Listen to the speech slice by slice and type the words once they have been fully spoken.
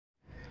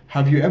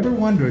Have you ever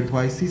wondered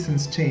why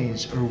seasons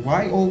change or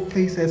why all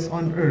places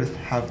on Earth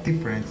have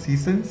different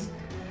seasons?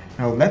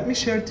 Now let me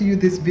share to you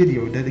this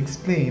video that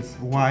explains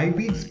why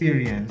we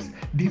experience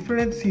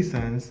different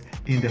seasons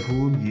in the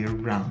whole year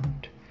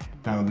round.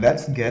 Now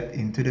let's get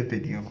into the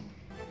video.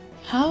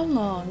 How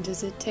long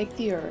does it take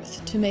the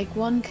Earth to make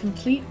one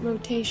complete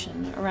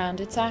rotation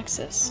around its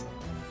axis?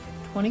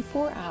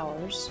 24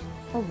 hours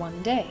or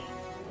 1 day?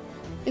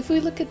 If we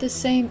look at the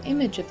same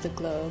image of the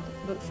globe,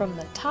 but from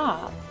the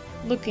top,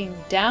 looking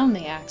down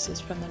the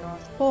axis from the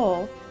North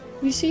Pole,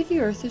 we see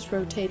the Earth is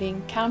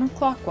rotating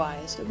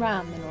counterclockwise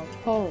around the North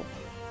Pole.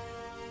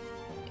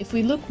 If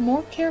we look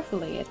more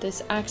carefully at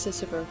this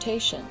axis of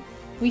rotation,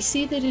 we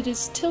see that it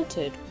is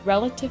tilted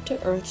relative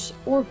to Earth's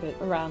orbit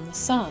around the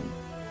Sun.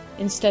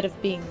 Instead of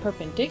being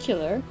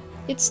perpendicular,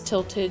 it's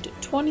tilted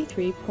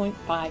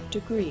 23.5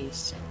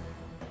 degrees.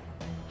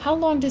 How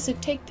long does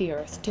it take the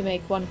Earth to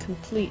make one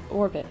complete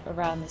orbit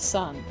around the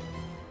Sun?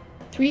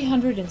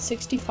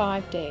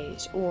 365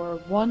 days, or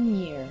 1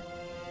 year.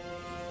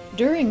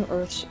 During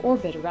Earth's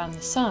orbit around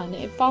the Sun,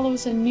 it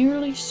follows a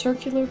nearly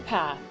circular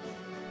path,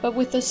 but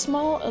with a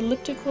small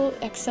elliptical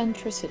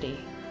eccentricity.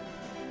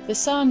 The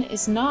Sun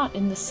is not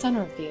in the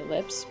center of the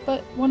ellipse,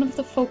 but one of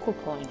the focal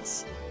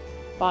points.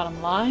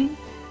 Bottom line,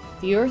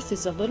 the Earth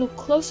is a little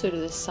closer to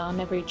the Sun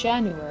every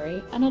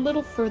January and a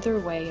little further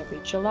away every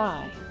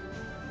July.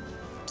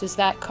 Does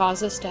that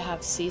cause us to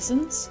have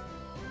seasons?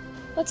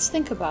 Let's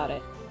think about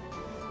it.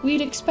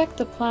 We'd expect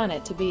the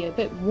planet to be a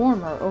bit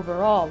warmer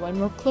overall when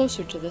we're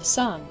closer to the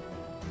Sun.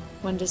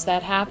 When does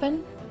that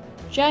happen?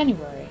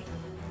 January.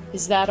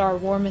 Is that our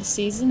warmest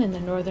season in the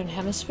Northern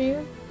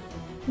Hemisphere?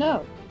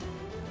 No.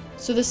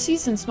 So the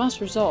seasons must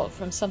result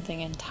from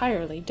something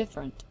entirely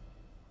different.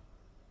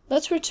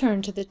 Let's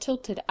return to the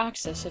tilted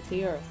axis of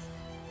the Earth.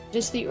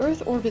 As the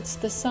Earth orbits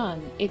the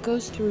Sun, it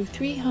goes through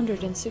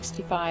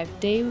 365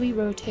 daily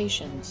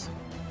rotations,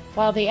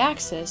 while the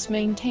axis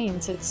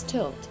maintains its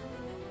tilt.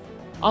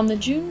 On the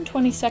June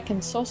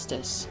 22nd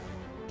solstice,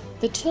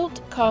 the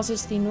tilt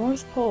causes the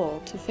North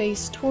Pole to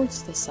face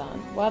towards the Sun,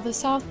 while the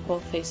South Pole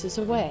faces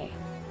away.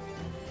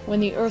 When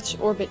the Earth's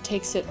orbit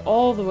takes it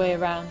all the way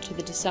around to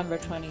the December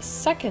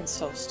 22nd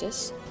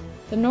solstice,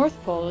 the North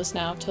Pole is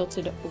now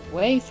tilted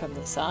away from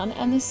the Sun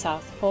and the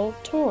South Pole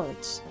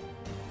towards.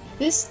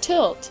 This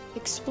tilt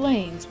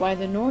explains why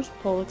the North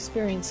Pole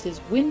experiences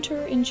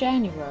winter in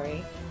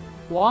January,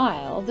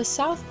 while the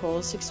South Pole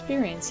is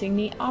experiencing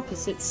the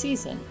opposite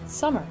season,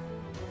 summer.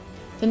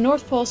 The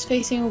North Pole is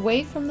facing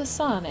away from the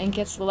Sun and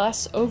gets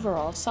less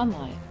overall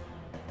sunlight.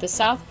 The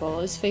South Pole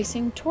is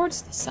facing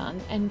towards the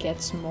Sun and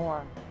gets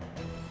more.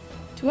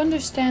 To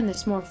understand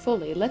this more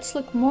fully, let's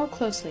look more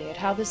closely at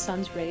how the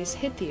Sun's rays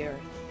hit the Earth.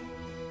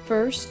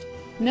 First,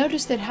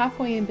 notice that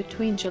halfway in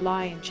between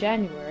July and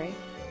January,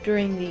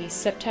 during the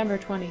September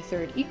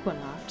 23rd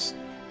equinox,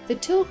 the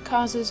tilt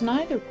causes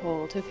neither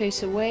pole to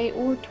face away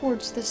or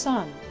towards the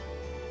Sun.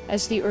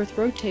 As the Earth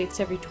rotates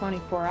every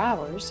 24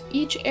 hours,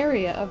 each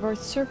area of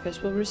Earth's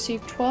surface will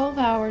receive 12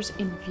 hours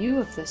in view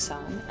of the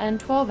Sun and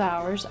 12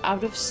 hours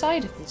out of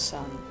sight of the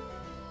Sun.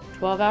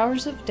 12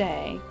 hours of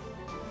day,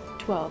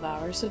 12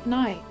 hours of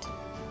night.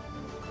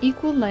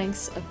 Equal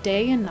lengths of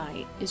day and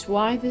night is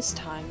why this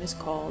time is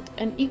called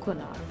an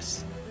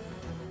equinox.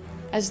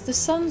 As the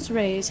Sun's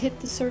rays hit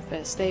the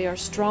surface, they are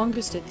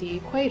strongest at the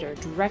equator,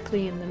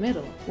 directly in the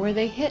middle, where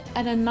they hit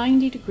at a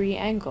 90-degree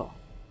angle.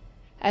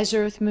 As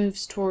Earth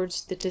moves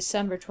towards the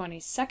December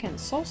 22nd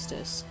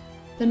solstice,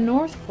 the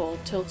North Pole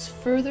tilts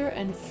further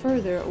and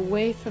further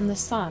away from the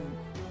Sun.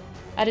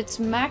 At its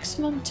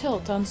maximum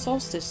tilt on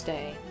Solstice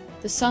Day,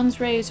 the Sun's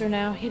rays are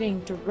now hitting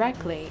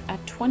directly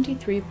at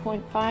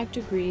 23.5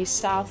 degrees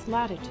south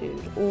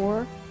latitude,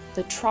 or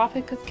the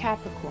Tropic of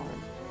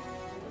Capricorn.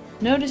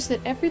 Notice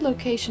that every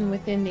location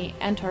within the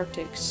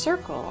Antarctic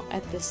Circle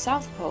at the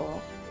South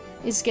Pole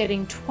is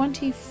getting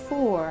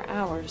 24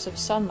 hours of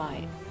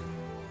sunlight.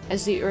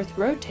 As the Earth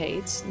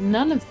rotates,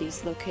 none of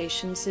these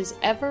locations is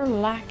ever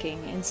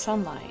lacking in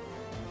sunlight.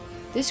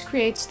 This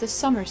creates the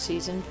summer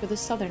season for the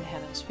Southern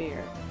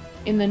Hemisphere.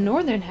 In the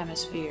Northern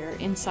Hemisphere,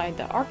 inside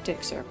the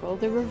Arctic Circle,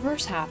 the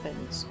reverse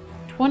happens.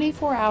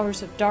 24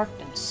 hours of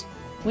darkness,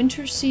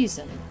 winter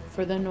season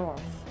for the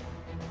North.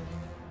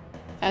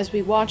 As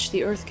we watch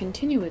the Earth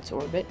continue its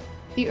orbit,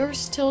 the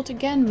Earth's tilt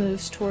again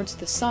moves towards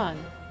the Sun,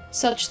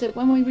 such that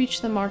when we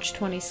reach the March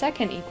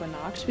 22nd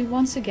equinox, we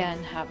once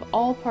again have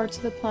all parts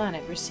of the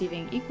planet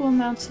receiving equal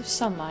amounts of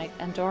sunlight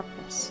and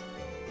darkness.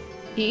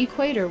 The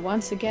equator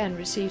once again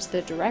receives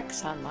the direct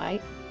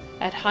sunlight.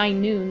 At high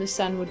noon, the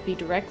Sun would be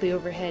directly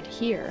overhead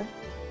here.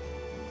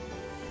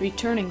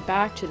 Returning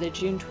back to the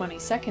June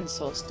 22nd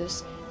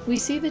solstice, we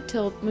see the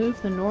tilt move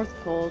the North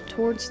Pole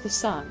towards the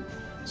Sun,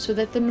 so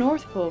that the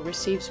North Pole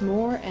receives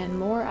more and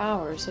more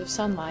hours of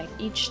sunlight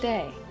each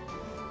day.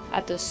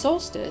 At the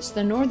solstice,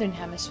 the Northern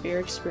Hemisphere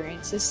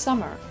experiences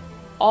summer.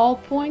 All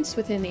points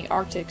within the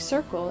Arctic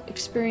Circle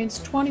experience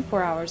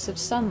 24 hours of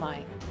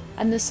sunlight,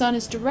 and the Sun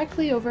is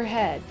directly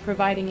overhead,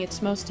 providing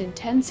its most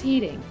intense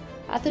heating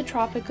at the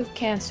Tropic of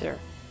Cancer,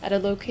 at a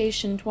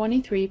location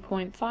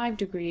 23.5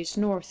 degrees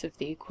north of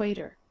the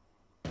equator.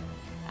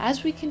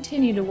 As we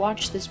continue to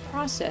watch this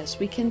process,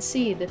 we can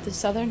see that the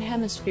southern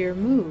hemisphere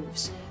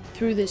moves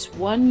through this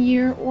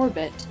one-year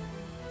orbit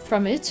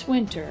from its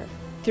winter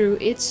through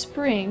its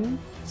spring,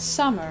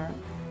 summer,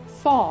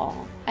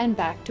 fall, and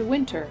back to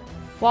winter,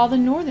 while the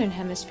northern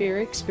hemisphere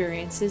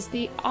experiences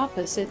the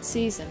opposite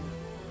season.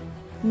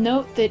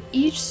 Note that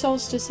each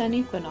solstice and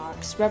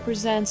equinox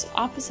represents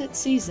opposite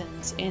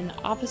seasons in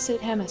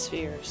opposite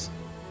hemispheres.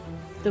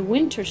 The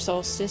winter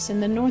solstice in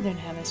the northern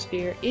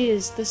hemisphere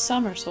is the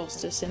summer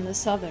solstice in the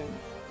southern.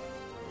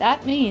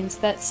 That means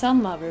that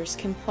sun lovers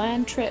can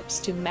plan trips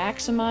to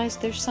maximize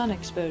their sun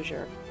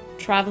exposure,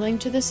 traveling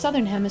to the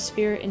southern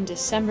hemisphere in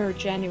December,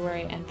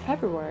 January, and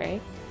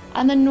February,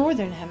 and the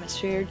northern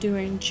hemisphere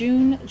during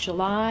June,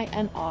 July,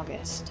 and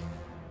August.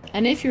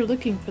 And if you're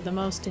looking for the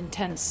most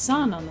intense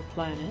sun on the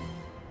planet,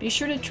 be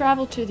sure to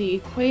travel to the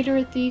equator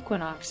at the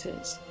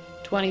equinoxes,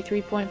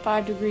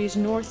 23.5 degrees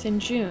north in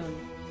June,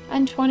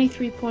 and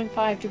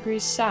 23.5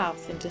 degrees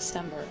south in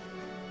December.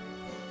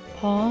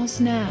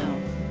 Pause now.